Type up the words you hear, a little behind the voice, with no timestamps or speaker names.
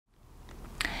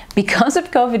because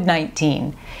of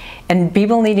COVID-19 and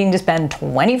people needing to spend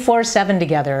 24/7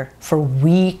 together for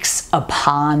weeks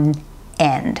upon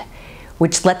end,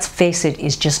 which, let's face it,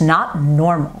 is just not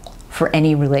normal for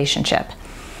any relationship.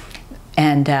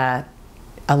 And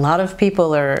a lot of people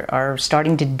are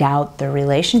starting to doubt their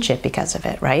relationship because of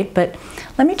it, right? But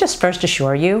let me just first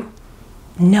assure you,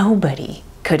 nobody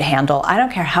could handle, I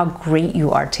don't care how great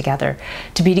you are together,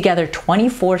 to be together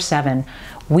 24/7,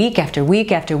 week after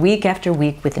week after week after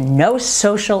week, with no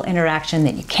social interaction,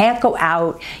 that you can't go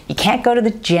out, you can't go to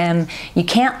the gym, you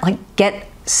can't get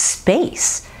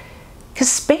space. Because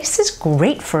space is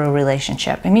great for a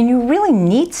relationship. I mean, you really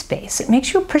need space. It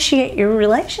makes you appreciate your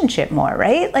relationship more,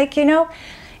 right?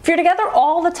 If you're together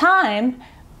all the time,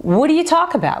 what do you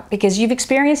talk about? Because you've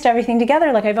experienced everything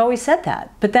together, like I've always said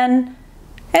that. But then,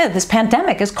 this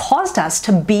pandemic has caused us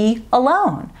to be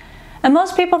alone. And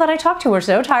most people that I talk to are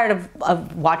so tired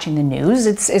of watching the news.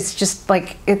 It's just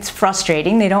it's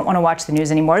frustrating. They don't want to watch the news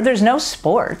anymore. There's no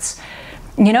sports.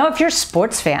 If you're a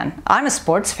sports fan, I'm a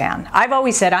sports fan. I've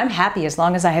always said I'm happy as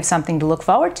long as I have something to look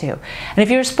forward to. And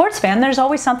if you're a sports fan, there's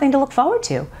always something to look forward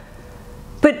to.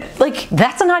 But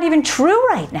that's not even true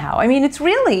right now. I mean, it's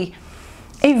really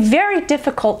a very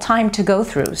difficult time to go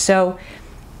through. So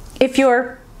if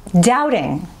you're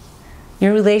doubting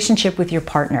your relationship with your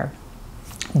partner,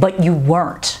 but you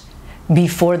weren't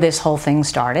before this whole thing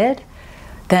started,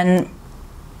 then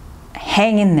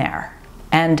hang in there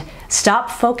and stop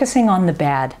focusing on the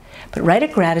bad, but write a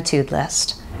gratitude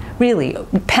list. Really,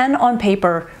 pen on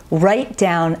paper, write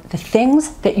down the things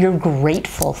that you're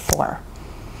grateful for.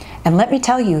 And let me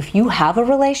tell you, if you have a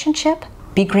relationship,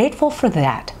 be grateful for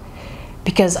that.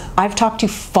 Because I've talked to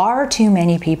far too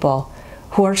many people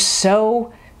who are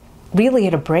so really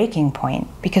at a breaking point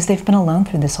because they've been alone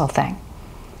through this whole thing.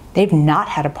 They've not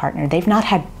had a partner. They've not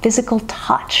had physical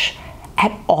touch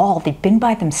at all. They've been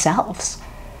by themselves.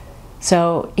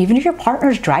 So even if your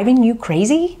partner's driving you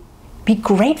crazy, be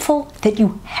grateful that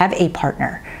you have a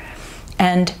partner.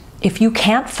 And if you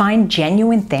can't find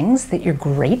genuine things that you're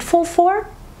grateful for,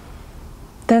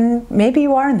 then maybe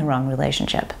you are in the wrong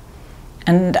relationship.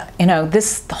 And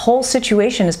this whole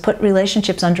situation has put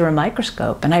relationships under a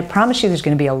microscope. And I promise you there's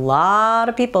going to be a lot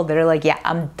of people that are like, yeah,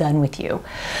 I'm done with you.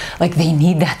 They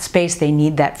need that space. They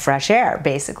need that fresh air,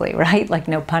 basically, right?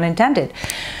 No pun intended.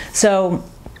 So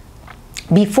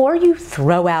before you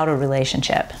throw out a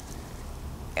relationship,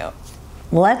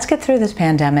 let's get through this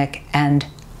pandemic and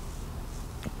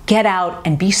get out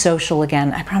and be social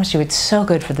again. I promise you, it's so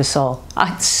good for the soul.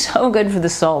 It's so good for the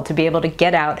soul to be able to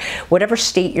get out, whatever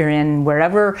state you're in,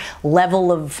 wherever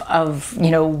level of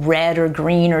red or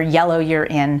green or yellow you're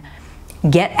in.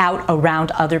 Get out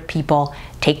around other people,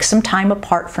 take some time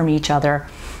apart from each other,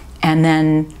 and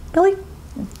then really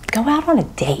go out on a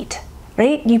date,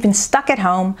 right? You've been stuck at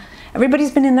home.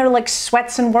 Everybody's been in their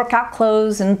sweats and workout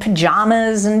clothes and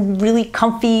pajamas and really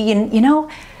comfy, and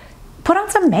put on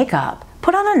some makeup.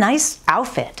 Put on a nice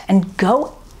outfit and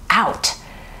go out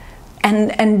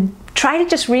and try to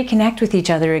just reconnect with each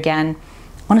other again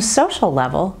on a social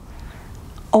level,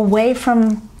 away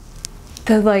from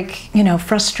the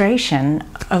frustration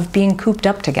of being cooped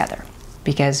up together,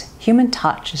 because human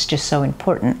touch is just so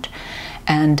important.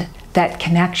 And that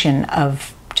connection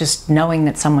of just knowing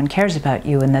that someone cares about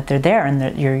you and that they're there and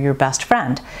that you're your best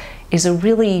friend is a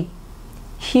really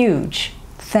huge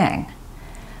thing.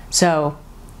 So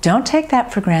don't take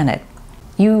that for granted.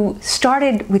 You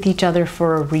started with each other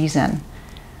for a reason.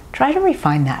 Try to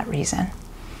refine that reason.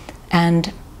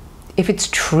 And if it's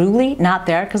truly not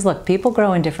there, because look, people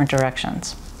grow in different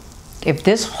directions. If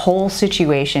this whole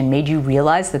situation made you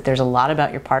realize that there's a lot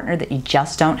about your partner that you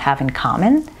just don't have in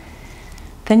common,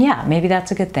 then yeah, maybe that's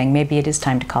a good thing. Maybe it is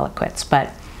time to call it quits. But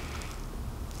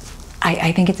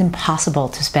I think it's impossible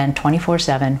to spend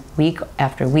 24/7, week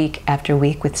after week after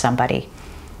week with somebody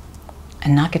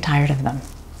and not get tired of them.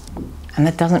 And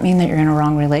that doesn't mean that you're in a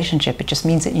wrong relationship. It just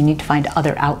means that you need to find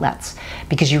other outlets,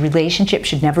 because your relationship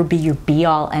should never be your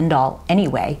be-all, end-all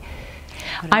anyway.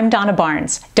 I'm Donna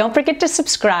Barnes. Don't forget to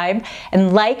subscribe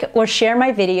and like or share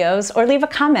my videos, or leave a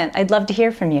comment. I'd love to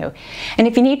hear from you. And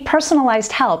if you need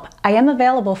personalized help, I am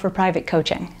available for private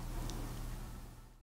coaching.